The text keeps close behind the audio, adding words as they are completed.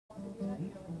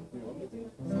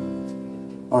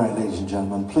All right, ladies and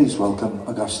gentlemen, please welcome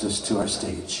Augustus to our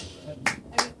stage.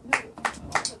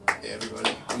 Hey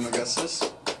everybody, I'm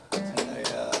Augustus, and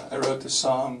I wrote this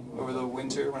song over the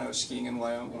winter when I was skiing in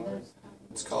Wyoming.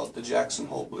 It's called The Jackson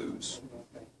Hole Blues.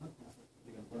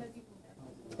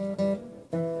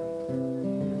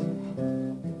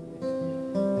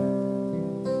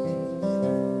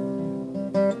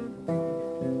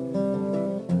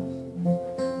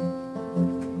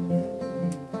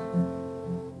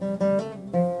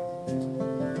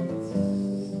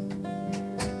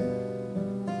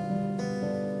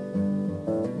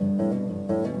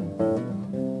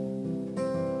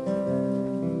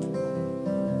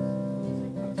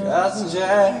 Got the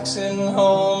Jackson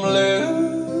Hole Blues,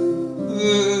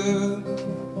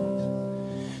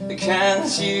 the kind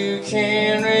that you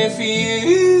can't refuse.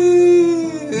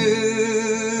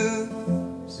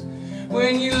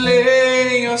 When you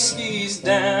lay your skis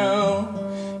down,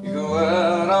 you go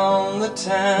out on the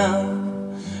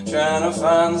town, trying to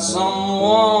find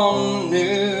someone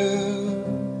new.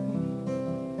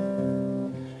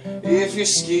 If you're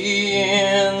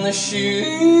skiing the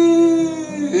shoes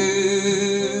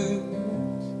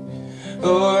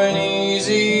or an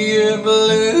easier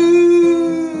blue,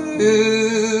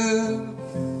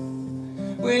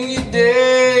 when your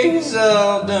day's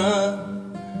all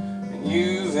done and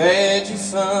you've had your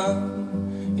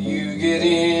fun, you get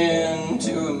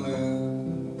into a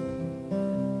mood.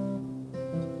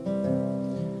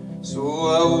 So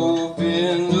I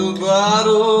opened a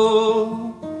bottle,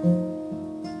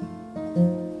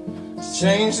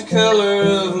 change the color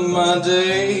of my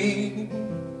day,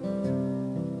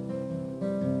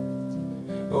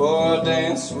 or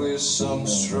dance with some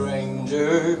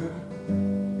stranger.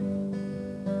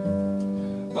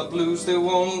 My blues, they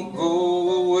won't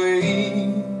go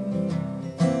away.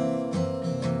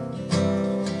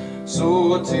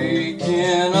 So I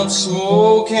taken up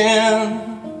smoking.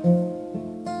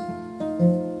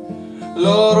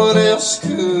 Lord, what else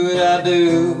could I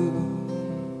do?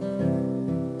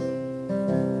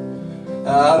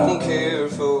 I don't care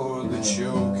for the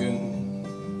choking,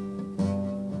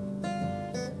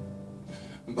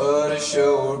 but it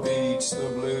sure beats the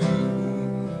blues.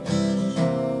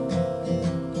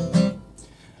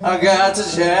 I got the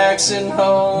Jackson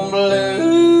Hole Blues,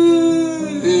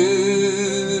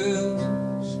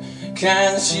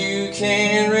 kind that you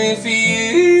can't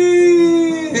refuse.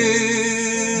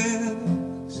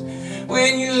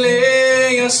 When you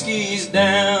lay your skis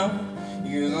down,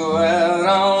 you go out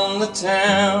on the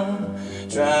town,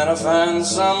 trying to find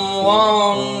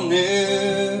someone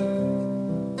new.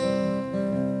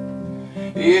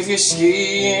 If you're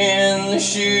skiing the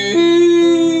shoe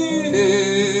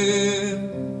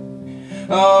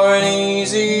or an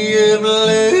easier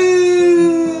blue,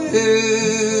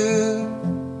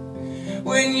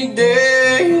 when your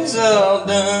day's all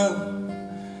done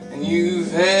and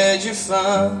you've had your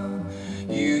fun,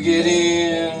 you get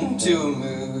into a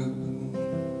mood.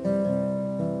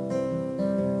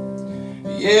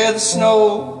 Yeah, the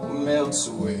snow melts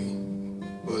away,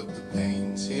 but the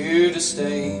pain's here to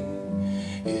stay.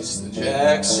 It's the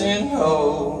Jackson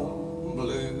Hole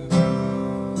Blues.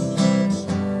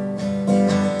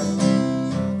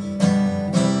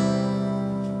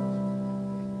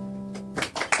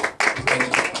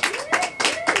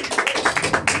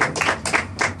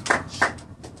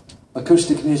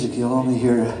 Acoustic music you'll only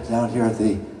hear down here at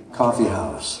the Coffe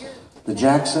House. The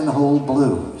Jackson Hole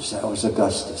Blues, that was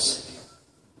Augustus.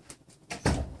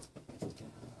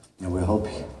 And we hope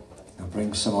you'll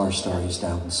bring some more stories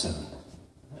down soon.